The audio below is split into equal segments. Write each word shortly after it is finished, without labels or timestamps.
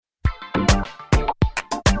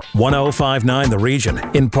1059 The Region,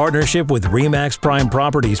 in partnership with RE/MAX Prime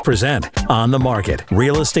Properties, present On the Market,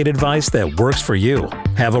 real estate advice that works for you.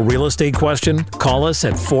 Have a real estate question? Call us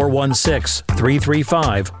at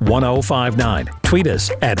 416-335-1059. Tweet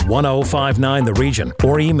us at 1059 The Region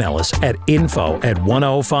or email us at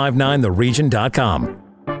info@1059theregion.com.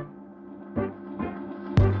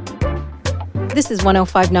 This is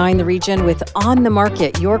 1059 The Region with On the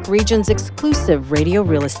Market, York Region's exclusive radio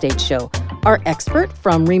real estate show. Our expert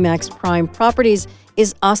from RE/MAX Prime Properties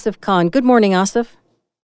is Asif Khan. Good morning, Asif.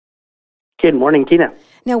 Good morning, Tina.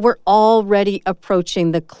 Now, we're already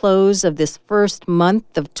approaching the close of this first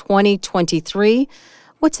month of 2023.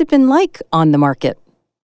 What's it been like on the market?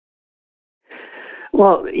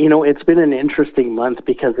 Well, it's been an interesting month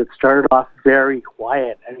because it started off very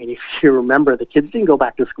quiet. I mean, if you remember, the kids didn't go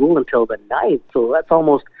back to school until the 9th, so that's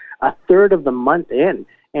almost a third of the month in.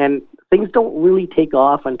 And things don't really take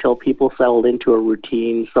off until people settled into a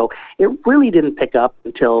routine. So it really didn't pick up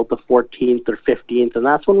until the 14th or 15th, and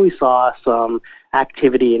that's when we saw some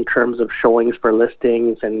activity in terms of showings for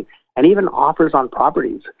listings and even offers on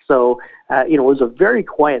properties. So, it was a very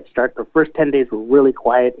quiet start. The first 10 days were really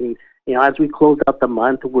quiet, and as we close out the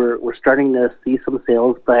month, we're starting to see some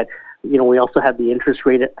sales, but we also had the interest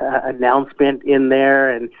rate announcement in there,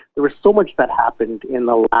 and there was so much that happened in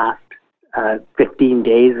the last 15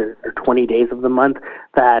 days or 20 days of the month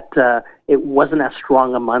that it wasn't as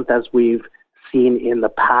strong a month as we've seen in the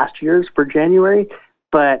past years for January,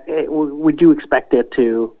 but we do expect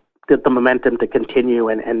the momentum to continue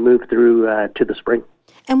and move through to the spring.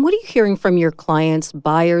 And what are you hearing from your clients,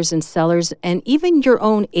 buyers and sellers, and even your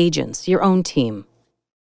own agents, your own team?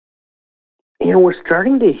 We're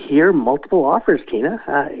starting to hear multiple offers, Tina.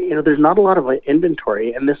 There's not a lot of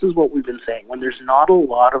inventory, and this is what we've been saying. When there's not a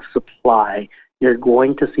lot of supply, you're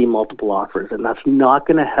going to see multiple offers, and that's not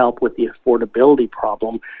going to help with the affordability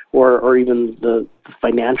problem or even the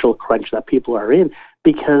financial crunch that people are in,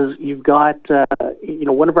 because you've got,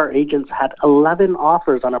 one of our agents had 11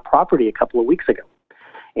 offers on a property a couple of weeks ago.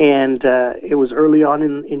 And it was early on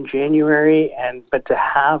in January, but to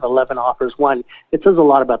have 11 offers, one, it says a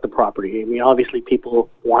lot about the property. I mean, obviously people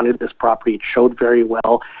wanted this property. It showed very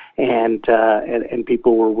well, and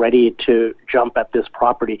people were ready to jump at this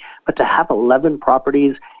property. But to have 11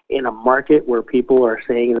 properties in a market where people are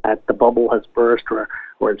saying that the bubble has burst or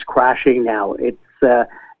it's crashing now, it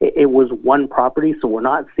was one property, so we're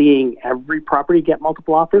not seeing every property get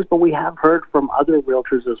multiple offers, but we have heard from other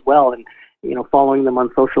realtors as well. And following them on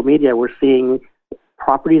social media, we're seeing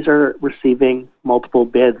properties are receiving multiple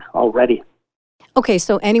bids already. Okay,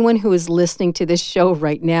 so anyone who is listening to this show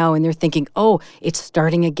right now and they're thinking, oh, it's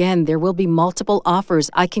starting again, there will be multiple offers.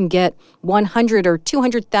 I can get 100 or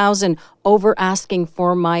 200,000 over asking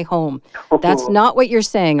for my home. That's not what you're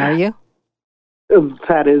saying, are you?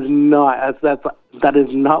 That is not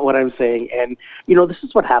what I'm saying. And, this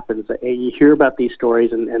is what happens. You hear about these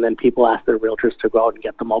stories and then people ask their realtors to go out and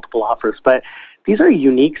get the multiple offers. But these are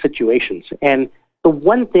unique situations. And the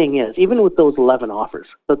one thing is, even with those 11 offers,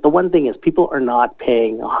 but the one thing is people are not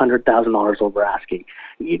paying $100,000 over asking.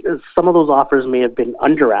 Some of those offers may have been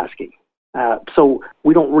under asking. So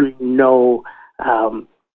we don't really know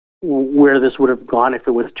where this would have gone if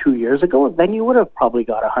it was 2 years ago. Then you would have probably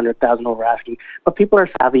got 100,000 over asking. But people are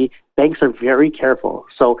savvy. Banks are very careful.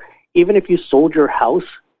 So even if you sold your house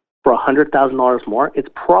for $100,000 more, it's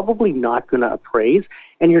probably not going to appraise,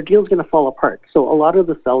 and your deal's going to fall apart. So a lot of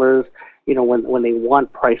the sellers, when they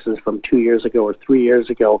want prices from 2 years ago or 3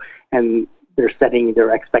 years ago, and they're setting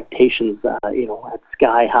their expectations, at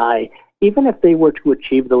sky high, even if they were to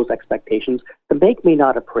achieve those expectations, the bank may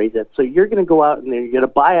not appraise it. So you're going to go out and you're going to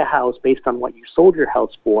buy a house based on what you sold your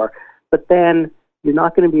house for, but then you're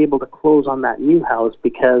not going to be able to close on that new house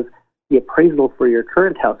because the appraisal for your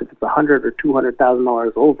current house, if it's $100,000 or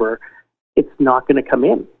 $200,000 over, it's not going to come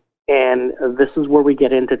in. And this is where we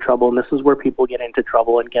get into trouble, and this is where people get into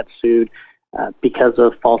trouble and get sued because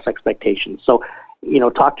of false expectations. So,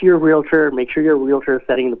 talk to your realtor, make sure your realtor is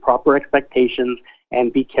setting the proper expectations,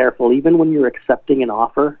 and be careful. Even when you're accepting an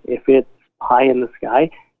offer, if it's high in the sky,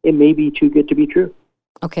 it may be too good to be true.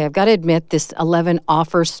 Okay, I've got to admit, this 11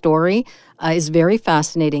 offer story is very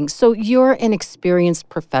fascinating. So you're an experienced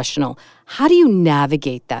professional. How do you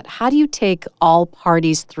navigate that? How do you take all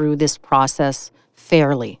parties through this process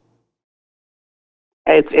fairly?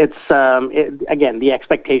 Again, the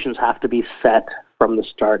expectations have to be set from the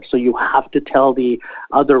start. So you have to tell the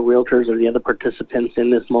other realtors or the other participants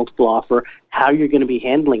in this multiple offer how you're going to be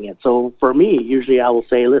handling it. So for me, usually I will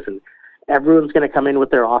say, listen, everyone's going to come in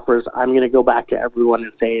with their offers. I'm going to go back to everyone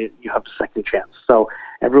and say, you have a second chance. So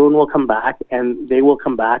everyone will come back, and they will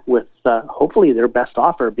come back with hopefully their best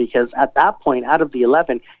offer, because at that point, out of the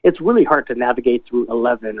 11, it's really hard to navigate through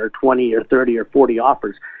 11 or 20 or 30 or 40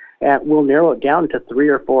 offers. We'll narrow it down to 3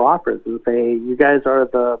 or 4 offers and say, you guys are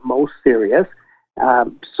the most serious.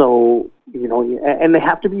 So, and they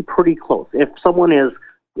have to be pretty close. If someone is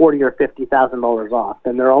 $40,000 or $50,000 off,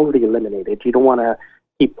 then they're already eliminated. You don't want to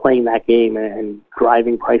keep playing that game and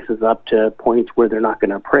driving prices up to points where they're not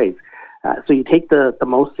going to appraise. So you take the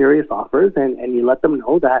most serious offers and you let them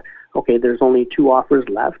know that, okay, there's only 2 offers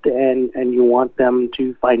left, and you want them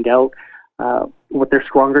to find out what their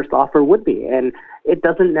strongest offer would be. And it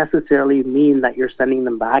doesn't necessarily mean that you're sending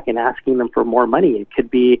them back and asking them for more money. It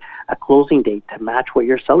could be a closing date to match what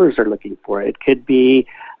your sellers are looking for. It could be,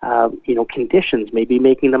 conditions, maybe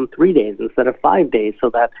making them 3 days instead of 5 days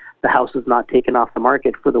so that the house is not taken off the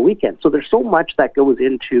market for the weekend. So there's so much that goes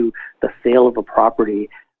into the sale of a property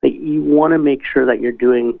that you want to make sure that you're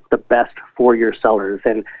doing the best for your sellers.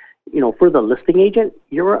 And, for the listing agent,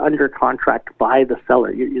 you're under contract by the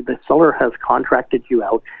seller. The seller has contracted you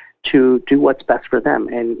out to do what's best for them,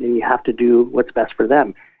 and you have to do what's best for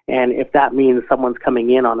them. And if that means someone's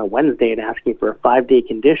coming in on a Wednesday and asking for a 5-day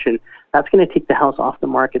condition, that's going to take the house off the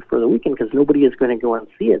market for the weekend because nobody is going to go and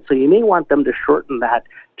see it. So you may want them to shorten that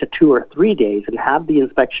to 2 or 3 days and have the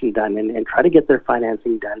inspection done and try to get their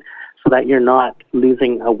financing done so that you're not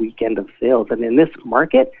losing a weekend of sales. And in this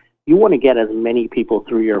market, you want to get as many people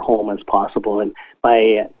through your home as possible. And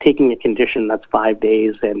by taking a condition that's 5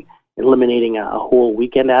 days and eliminating a whole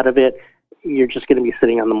weekend out of it, you're just going to be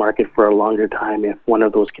sitting on the market for a longer time if one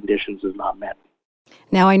of those conditions is not met.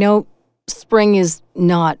 Now, I know spring is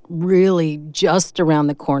not really just around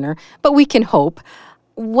the corner, but we can hope.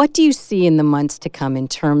 What do you see in the months to come in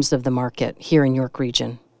terms of the market here in York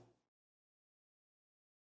Region?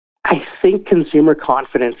 I think consumer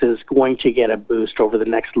confidence is going to get a boost over the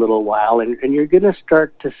next little while, and you're going to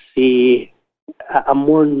start to see a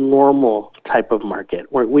more normal type of market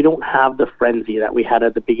where we don't have the frenzy that we had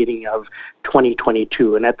at the beginning of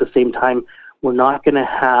 2022. And at the same time, we're not going to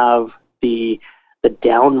have the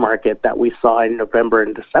down market that we saw in November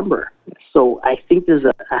and December. So I think there's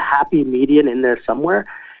a happy median in there somewhere.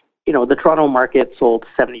 The Toronto market sold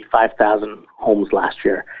 75,000 homes last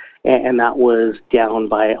year, and that was down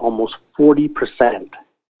by almost 40%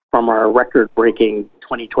 from our record-breaking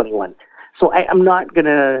 2021. So I'm not going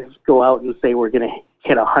to go out and say we're going to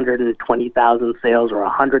hit 120,000 sales or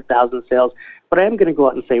 100,000 sales, but I am going to go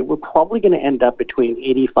out and say we're probably going to end up between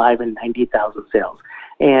 85 and 90,000 sales.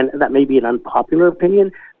 And that may be an unpopular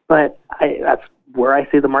opinion, but that's where I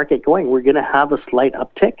see the market going. We're going to have a slight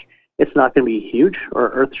uptick. It's not going to be huge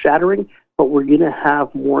or earth-shattering, but we're going to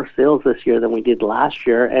have more sales this year than we did last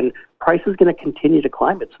year, and price is going to continue to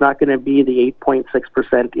climb. It's not going to be the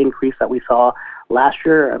 8.6% increase that we saw last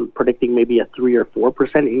year. I'm predicting maybe a 3 or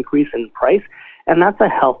 4% increase in price, and that's a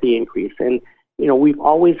healthy increase. And, we've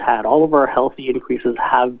always had, all of our healthy increases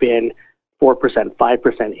have been 4%, 5%,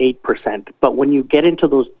 8%. But when you get into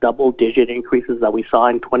those double-digit increases that we saw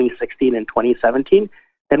in 2016 and 2017,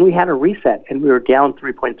 then we had a reset, and we were down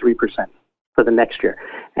 3.3% for the next year.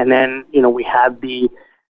 And then, we had the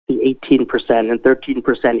 18% and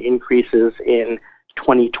 13% increases in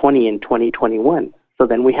 2020 and 2021. So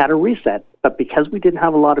then we had a reset. But because we didn't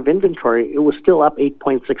have a lot of inventory, it was still up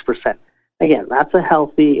 8.6%. Again, that's a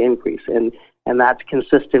healthy increase, and that's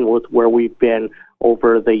consistent with where we've been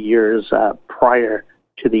over the years prior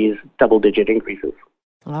to these double-digit increases.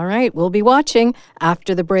 All right, we'll be watching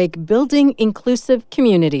after the break. Building inclusive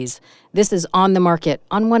communities. This is On the Market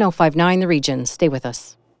on 105.9 The Region. Stay with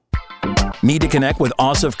us. Need to connect with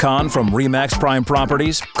Asif Khan from RE/MAX Prime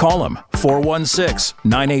Properties? Call him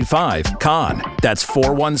 416-985-KHAN. That's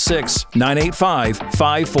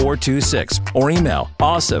 416-985-5426. Or email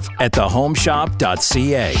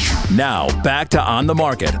asif@thehomeshop.ca. Now back to On the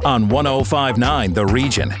Market on 105.9 The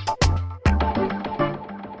Region.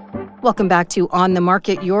 Welcome back to On the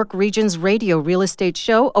Market, York Region's radio real estate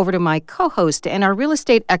show. Over to my co-host and our real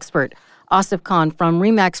estate expert, Asif Khan from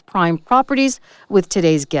RE/MAX Prime Properties, with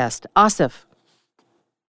today's guest. Asif.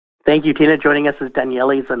 Thank you, Tina. Joining us is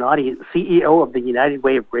Daniele Zanotti, CEO of the United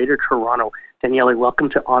Way of Greater Toronto. Daniele, welcome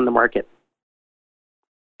to On the Market.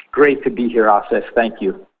 Great to be here, Asif. Thank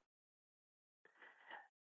you.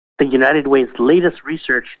 The United Way's latest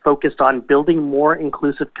research focused on building more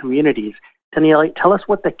inclusive communities. Daniele, tell us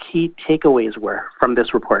what the key takeaways were from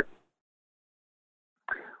this report.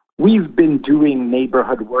 We've been doing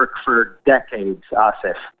neighborhood work for decades,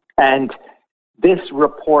 Asif, and this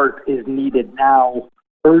report is needed now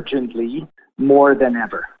urgently more than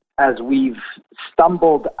ever. as we've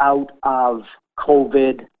stumbled out of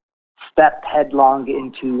COVID, stepped headlong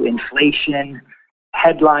into inflation,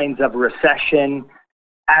 headlines of recession,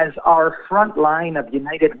 as our front line of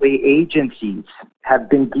United Way agencies have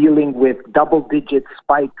been dealing with double-digit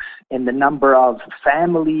spikes in the number of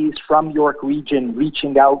families from York Region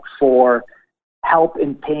reaching out for help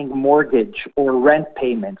in paying mortgage or rent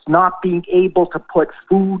payments, not being able to put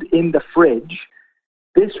food in the fridge,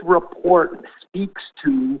 this report speaks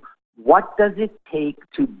to what does it take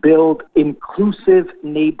to build inclusive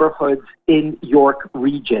neighborhoods in York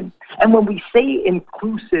Region. And when we say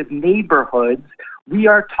inclusive neighborhoods, we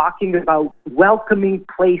are talking about welcoming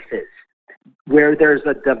places where there's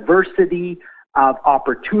a diversity of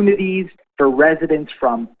opportunities for residents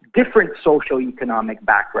from different socioeconomic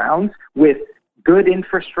backgrounds with good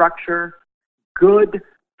infrastructure, good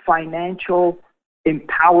financial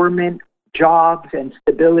empowerment, jobs and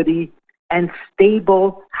stability, and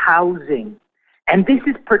stable housing. And this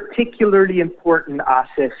is particularly important,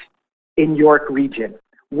 Asif, in York Region,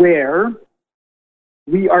 where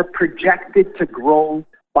we are projected to grow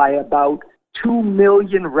by about 2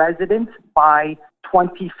 million residents by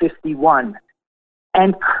 2051.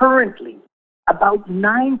 And currently, about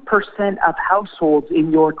 9% of households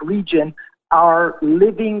in York Region are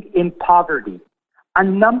living in poverty, a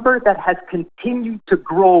number that has continued to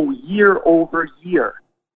grow year over year.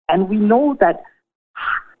 And we know that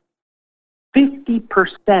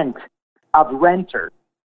 50% of renters,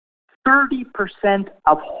 30%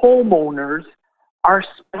 of homeowners are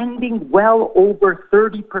spending well over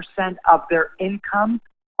 30% of their income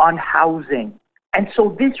on housing. And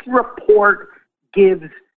so this report gives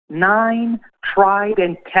 9 tried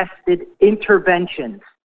and tested interventions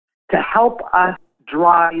to help us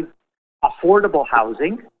drive affordable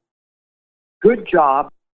housing, good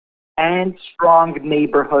jobs, and strong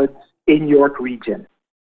neighborhoods in York Region.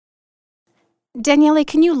 Daniele,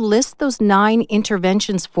 can you list those 9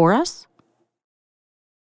 interventions for us?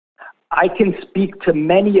 I can speak to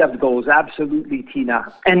many of those, absolutely,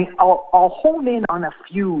 Tina. And I'll hone in on a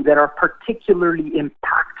few that are particularly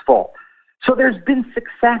impactful. So there's been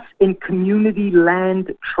success in community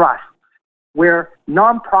land trusts, where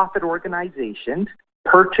nonprofit organizations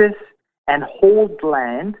purchase and hold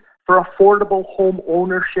land for affordable home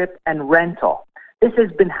ownership and rental. This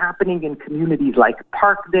has been happening in communities like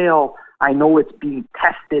Parkdale. I know it's being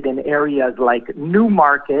tested in areas like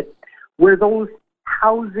Newmarket, where those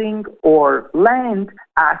housing or land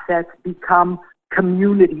assets become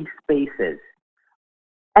community spaces.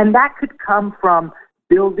 And that could come from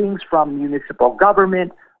buildings from municipal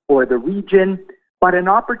government or the region, but an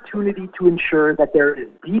opportunity to ensure that there is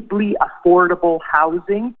deeply affordable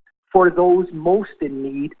housing for those most in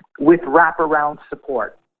need with wraparound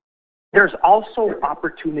support. There's also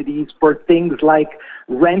opportunities for things like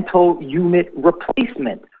rental unit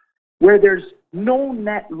replacement, where there's no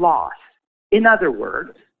net loss. In other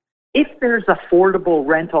words, if there's affordable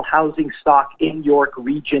rental housing stock in York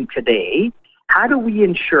Region today, how do we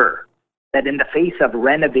ensure that in the face of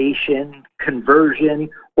renovation, conversion,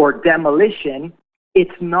 or demolition,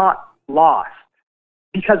 it's not lost?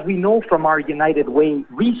 Because we know from our United Way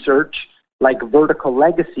research, like Vertical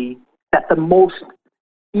Legacy, that the most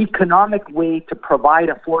economic way to provide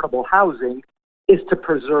affordable housing is to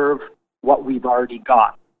preserve what we've already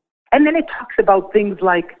got. And then it talks about things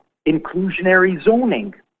like inclusionary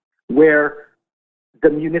zoning, where the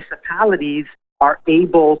municipalities are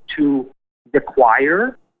able to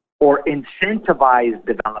require or incentivize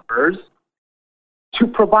developers to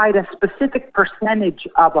provide a specific percentage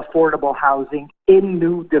of affordable housing in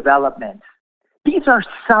new developments. These are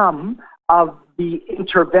some of the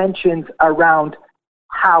interventions around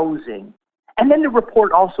housing. And then the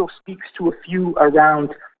report also speaks to a few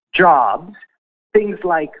around jobs, things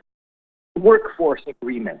like workforce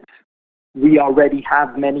agreements. We already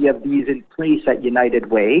have many of these in place at United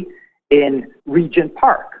Way in Regent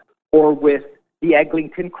Park or with the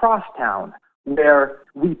Eglinton Crosstown, where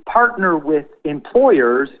we partner with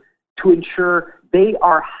employers to ensure they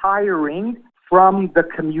are hiring from the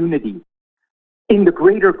community. In the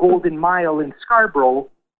Greater Golden Mile in Scarborough,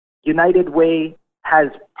 United Way has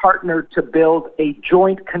partnered to build a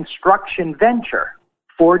joint construction venture,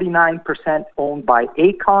 49% owned by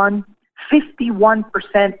Aecon,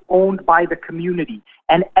 51% owned by the community.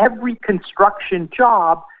 And every construction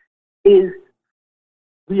job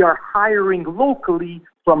we are hiring locally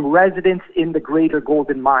from residents in the Greater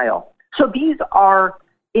Golden Mile. So these are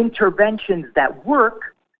interventions that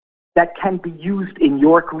work, that can be used in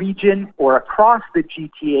York Region or across the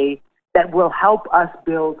GTA, that will help us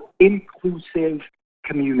build inclusive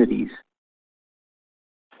communities.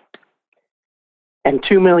 And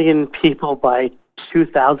 2 million people by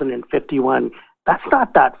 2051, that's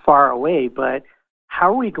not that far away, but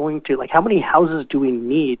how are we going to, how many houses do we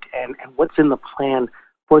need, and what's in the plan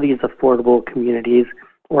for these affordable communities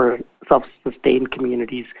or self-sustained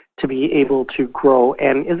communities to be able to grow?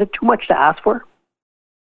 And is it too much to ask for?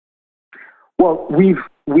 Well,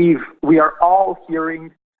 we are all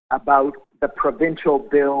hearing about the provincial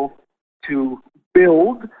bill to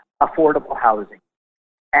build affordable housing.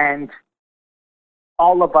 And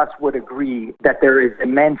all of us would agree that there is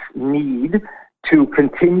immense need to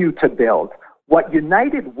continue to build. What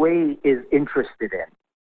United Way is interested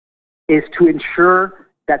in is to ensure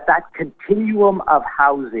that that continuum of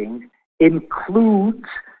housing includes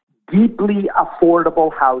deeply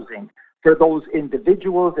affordable housing for those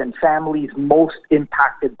individuals and families most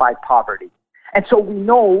impacted by poverty. And so we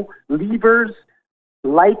know levers,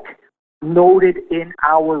 like noted in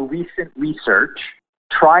our recent research,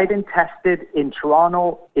 tried and tested in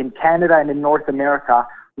Toronto, in Canada, and in North America,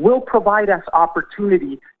 will provide us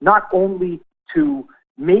opportunity not only to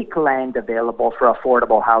make land available for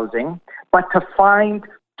affordable housing, but to find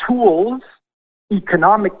tools,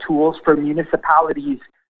 economic tools for municipalities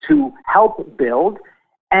to help build,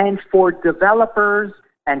 and for developers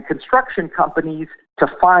and construction companies to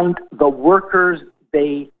find the workers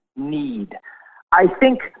they need. I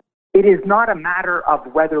think it is not a matter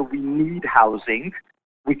of whether we need housing.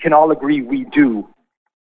 We can all agree we do.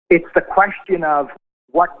 It's the question of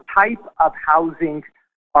what type of housing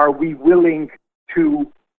are we willing to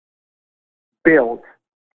build?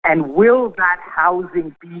 And will that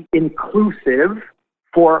housing be inclusive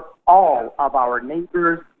for all of our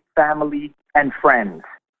neighbors, family, and friends?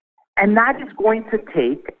 And that is going to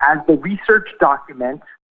take, as the research documents,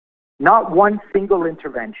 not one single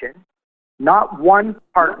intervention, not one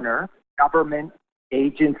partner, government,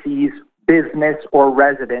 agencies, business, or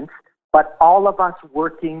residents, but all of us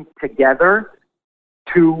working together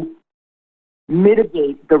to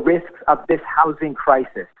mitigate the risks of this housing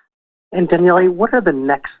crisis. And Daniele, what are the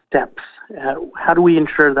next steps? How do we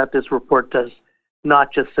ensure that this report does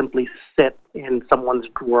not just simply sit in someone's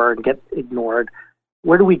drawer and get ignored?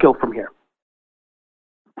 Where do we go from here?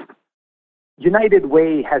 United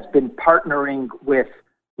Way has been partnering with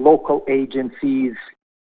local agencies,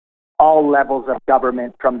 all levels of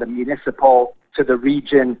government, from the municipal to the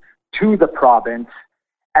region to the province,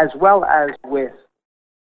 as well as with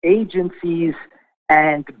agencies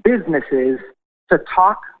and businesses to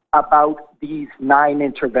talk about these 9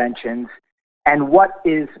 interventions and what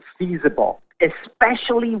is feasible,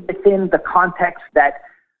 especially within the context that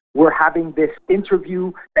we're having this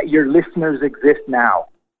interview, that your listeners exist now.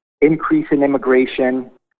 Increase in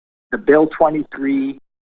immigration, the Bill 23,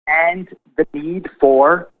 and the need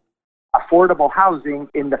for affordable housing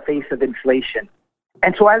in the face of inflation.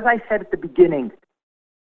 And so, as I said at the beginning,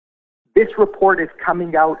 this report is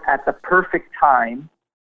coming out at the perfect time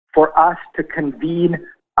for us to convene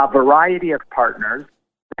a variety of partners,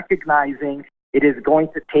 recognizing it is going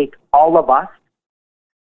to take all of us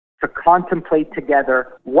to contemplate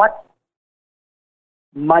together what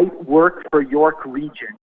might work for York Region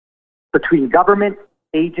between government,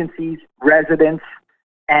 agencies, residents,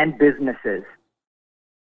 and businesses.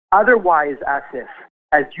 Otherwise, Asif,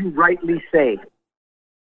 as you rightly say,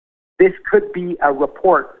 this could be a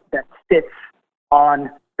report that sits on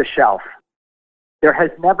the shelf. There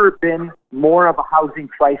has never been more of a housing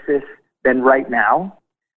crisis than right now,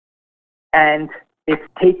 and it's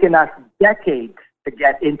taken us decades to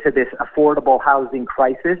get into this affordable housing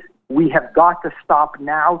crisis. We have got to stop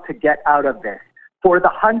now to get out of this. For the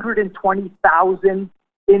 120,000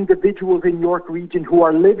 individuals in York Region who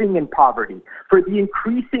are living in poverty, for the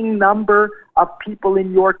increasing number of people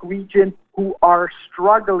in York Region who are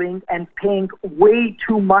struggling and paying way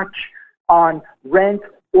too much on rent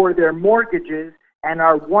or their mortgages and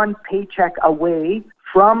are one paycheck away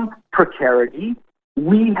from precarity,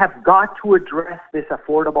 we have got to address this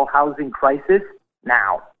affordable housing crisis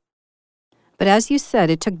now. But as you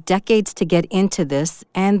said, it took decades to get into this,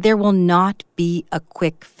 and there will not be a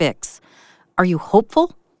quick fix. Are you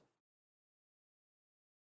hopeful?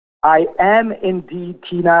 I am indeed,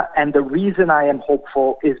 Tina, and the reason I am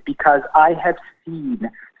hopeful is because I have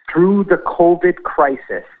seen through the COVID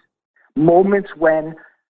crisis moments when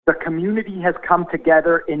the community has come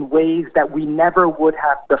together in ways that we never would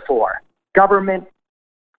have before. Government,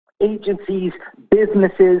 agencies,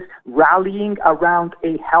 businesses rallying around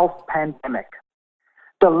a health pandemic.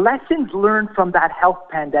 The lessons learned from that health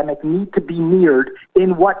pandemic need to be mirrored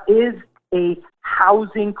in what is a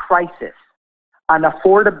housing crisis, an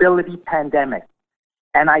affordability pandemic.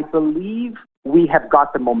 And I believe we have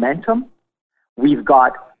got the momentum, we've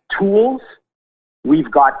got tools,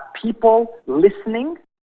 We've got people listening,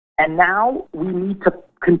 and now we need to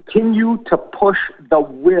continue to push the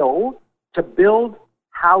will to build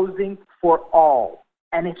housing for all.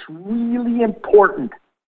 And it's really important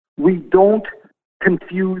we don't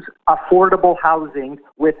confuse affordable housing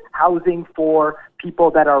with housing for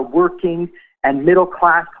people that are working and middle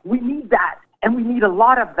class. We need that, and we need a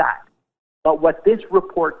lot of that. But what this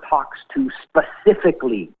report talks to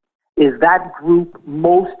specifically is that group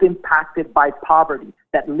most impacted by poverty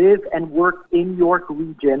that live and work in York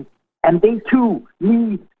Region, and they too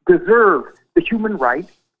deserve the human right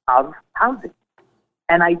of housing.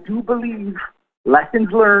 And I do believe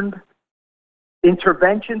lessons learned,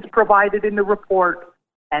 interventions provided in the report,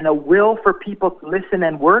 and a will for people to listen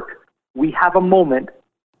and work, we have a moment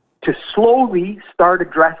to slowly start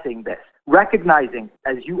addressing this, recognizing,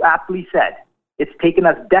 as you aptly said, it's taken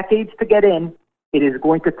us decades to get in. It is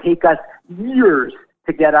going to take us years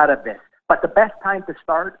to get out of this. But the best time to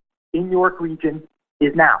start in York Region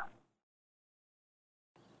is now.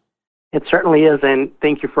 It certainly is, and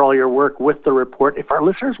thank you for all your work with the report. If our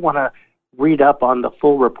listeners want to read up on the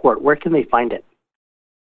full report, where can they find it?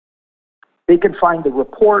 They can find the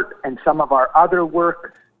report and some of our other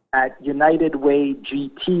work at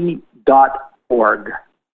unitedwaygt.org.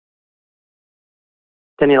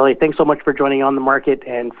 Daniele, thanks so much for joining On the Market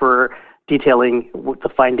and for detailing the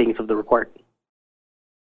findings of the report.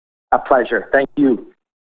 A pleasure. Thank you.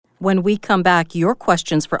 When we come back, your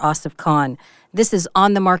questions for Asif Khan. This is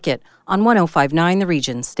On the Market on 105.9 The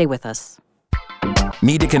Region. Stay with us.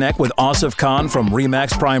 Need to connect with Asif Khan from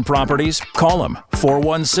RE/MAX Prime Properties? Call him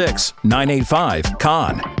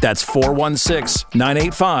 416-985-KHAN. That's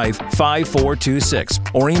 416-985-5426.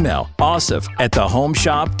 Or email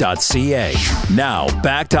asif@thehomeshop.ca. Now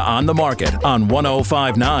back to On the Market on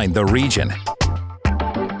 105.9 The Region.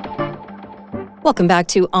 Welcome back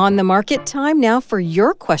to On the Market. Time now for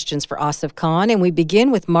your questions for Asif Khan, and we begin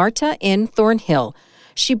with Marta in Thornhill.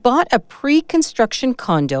 She bought a pre-construction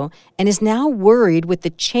condo and is now worried with the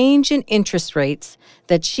change in interest rates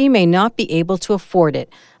that she may not be able to afford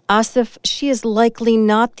it. Asif, she is likely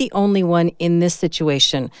not the only one in this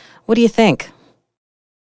situation. What do you think?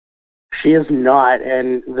 She is not,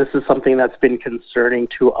 and this is something that's been concerning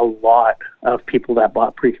to a lot of people that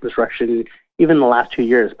bought pre-construction even in the last 2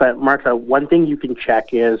 years. But Marta, one thing you can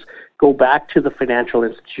check is go back to the financial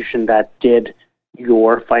institution that did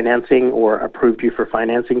your financing or approved you for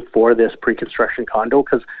financing for this pre-construction condo,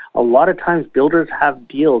 because a lot of times builders have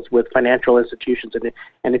deals with financial institutions,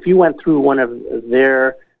 and if you went through one of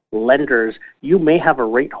their lenders, you may have a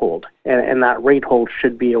rate hold, and that rate hold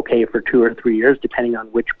should be okay for 2 or 3 years depending on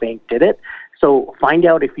which bank did it. So find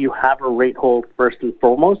out if you have a rate hold first and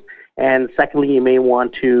foremost, and secondly, you may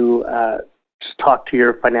want to just talk to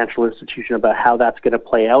your financial institution about how that's going to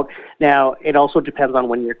play out. Now, it also depends on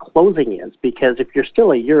when your closing is, because if you're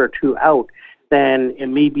still a year or two out, then it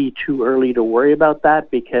may be too early to worry about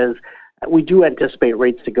that, because we do anticipate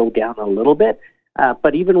rates to go down a little bit.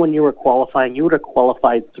 But even when you were qualifying, you would have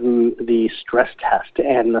qualified through the stress test,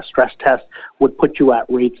 and the stress test would put you at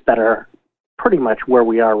rates that are pretty much where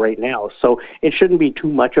we are right now. So it shouldn't be too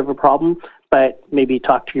much of a problem, but maybe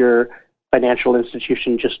talk to your financial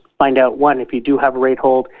institution, just find out, one, if you do have a rate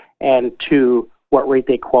hold, and two, what rate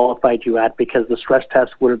they qualified you at, because the stress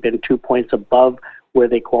test would have been 2 points above where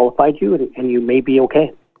they qualified you, and you may be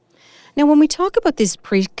okay. Now, when we talk about this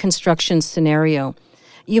pre-construction scenario,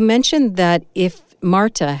 you mentioned that if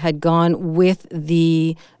Marta had gone with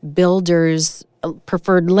the builder's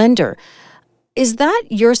preferred lender, is that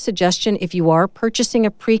your suggestion if you are purchasing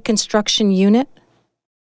a pre-construction unit?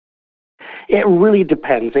 It really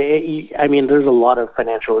depends. I mean, there's a lot of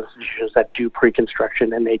financial institutions that do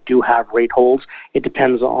pre-construction, and they do have rate holds. It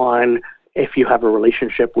depends on if you have a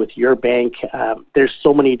relationship with your bank. There's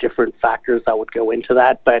so many different factors that would go into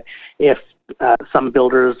that. But if some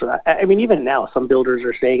builders, even now, some builders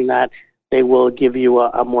are saying that they will give you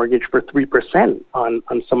a mortgage for 3% on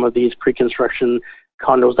some of these pre-construction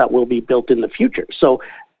condos that will be built in the future. So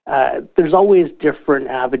there's always different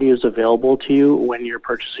avenues available to you when you're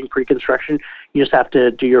purchasing pre-construction. You just have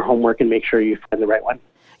to do your homework and make sure you find the right one.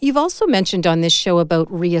 You've also mentioned on this show about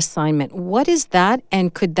reassignment. What is that,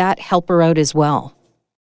 and could that help her out as well?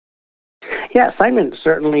 Yeah, assignment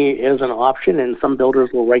certainly is an option, and some builders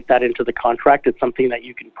will write that into the contract. It's something that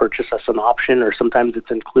you can purchase as an option, or sometimes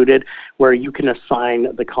it's included, where you can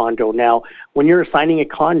assign the condo. Now, when you're assigning a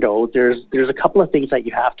condo, there's a couple of things that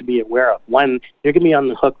you have to be aware of. One, you're going to be on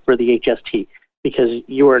the hook for the HST, because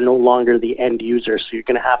you are no longer the end user, so you're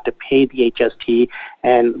going to have to pay the HST,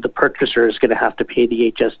 and the purchaser is going to have to pay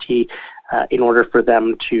the HST in order for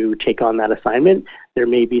them to take on that assignment. There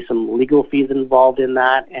may be some legal fees involved in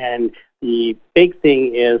that, and the big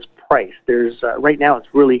thing is price. There's right now it's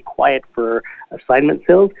really quiet for assignment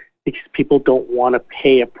sales because people don't want to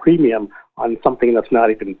pay a premium on something that's not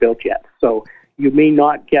even built yet. So you may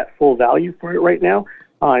not get full value for it right now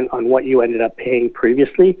on what you ended up paying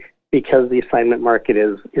previously because the assignment market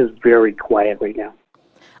is very quiet right now.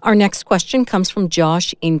 Our next question comes from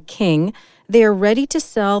Josh in King. They are ready to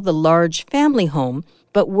sell the large family home,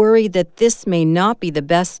 but worry that this may not be the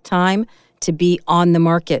best time to be on the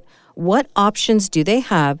market. What options do they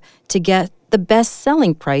have to get the best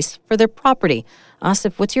selling price for their property?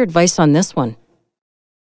 Asif, what's your advice on this one?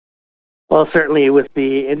 Well, certainly with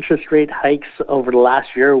the interest rate hikes over the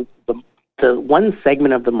last year, the one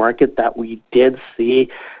segment of the market that we did see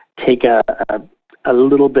take a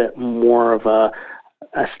little bit more of a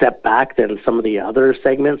step back than some of the other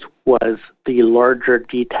segments was the larger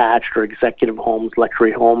detached or executive homes,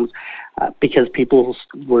 luxury homes, because people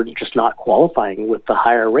were just not qualifying with the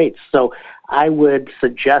higher rates. So I would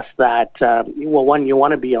suggest that, one, you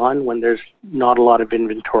want to be on when there's not a lot of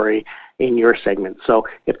inventory in your segment. So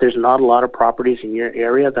if there's not a lot of properties in your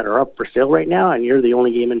area that are up for sale right now and you're the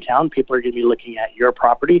only game in town, people are going to be looking at your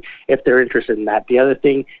property if they're interested in that. The other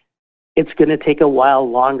thing, it's going to take a while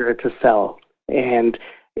longer to sell. And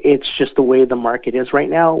it's just the way the market is right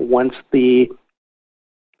now. Once the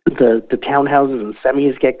townhouses and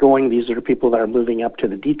semis get going, these are the people that are moving up to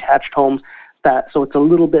the detached homes. So it's a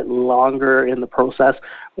little bit longer in the process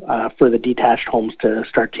for the detached homes to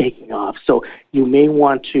start taking off. So you may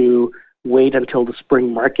want to wait until the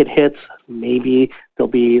spring market hits. Maybe there'll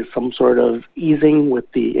be some sort of easing with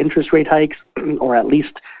the interest rate hikes or at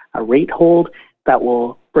least a rate hold that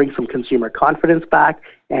will bring some consumer confidence back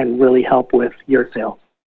and really help with your sale.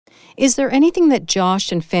 Is there anything that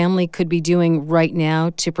Josh and family could be doing right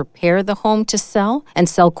now to prepare the home to sell and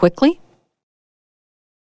sell quickly?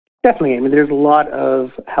 Definitely. I mean, there's a lot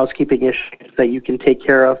of housekeeping issues that you can take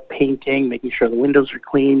care of, painting, making sure the windows are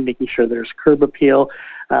clean, making sure there's curb appeal.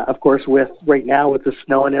 Of course, right now with the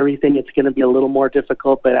snow and everything, it's going to be a little more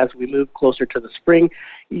difficult, but as we move closer to the spring,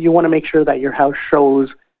 you want to make sure that your house shows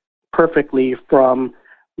perfectly from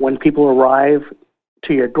when people arrive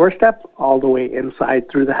to your doorstep all the way inside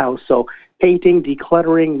through the house. So painting,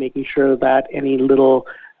 decluttering, making sure that any little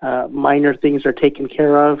minor things are taken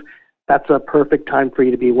care of. That's a perfect time for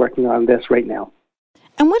you to be working on this right now.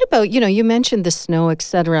 And what about, you mentioned the snow,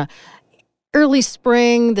 etc. Early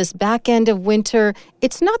spring, this back end of winter,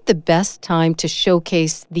 it's not the best time to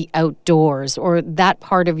showcase the outdoors or that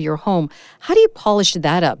part of your home. How do you polish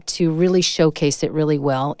that up to really showcase it really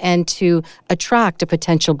well and to attract a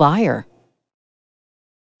potential buyer?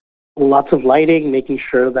 Lots of lighting, making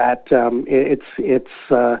sure that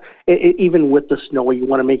even with the snow, you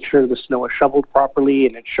want to make sure the snow is shoveled properly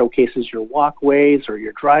and it showcases your walkways or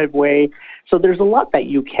your driveway. So there's a lot that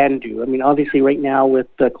you can do. I mean, obviously right now with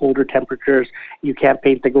the colder temperatures, you can't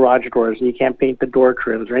paint the garage doors and you can't paint the door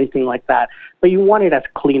trims or anything like that. But you want it as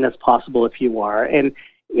clean as possible if you are. And,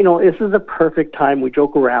 this is a perfect time. We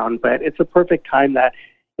joke around, but it's a perfect time that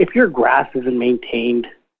if your grass isn't maintained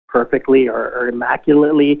perfectly or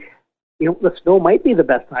immaculately, the snow might be the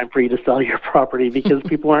best time for you to sell your property because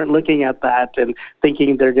people aren't looking at that and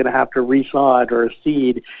thinking they're going to have to resod or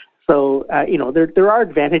seed. So, there are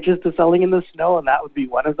advantages to selling in the snow, and that would be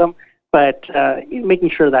one of them. But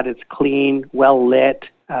making sure that it's clean, well lit,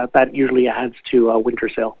 that usually adds to a winter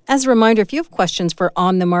sale. As a reminder, if you have questions for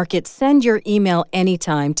On the Market, send your email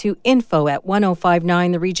anytime to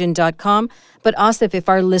info@1059theregion.com. But Asif, if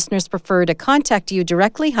our listeners prefer to contact you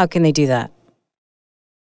directly, how can they do that?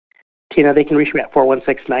 Tina, they can reach me at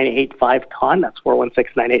 416-985-CON. That's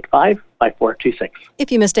 416-985-5426.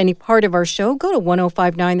 If you missed any part of our show, go to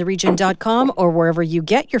 1059theregion.com or wherever you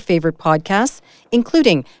get your favorite podcasts,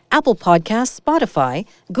 including Apple Podcasts, Spotify,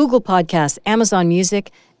 Google Podcasts, Amazon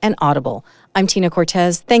Music, and Audible. I'm Tina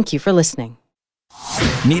Cortez. Thank you for listening.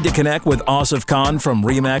 Need to connect with Asif Khan from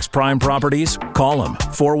RE/MAX Prime Properties? Call him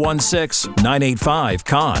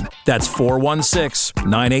 416-985-KHAN. That's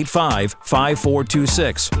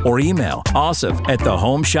 416-985-5426 or email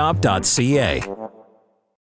asif@thehomeshop.ca.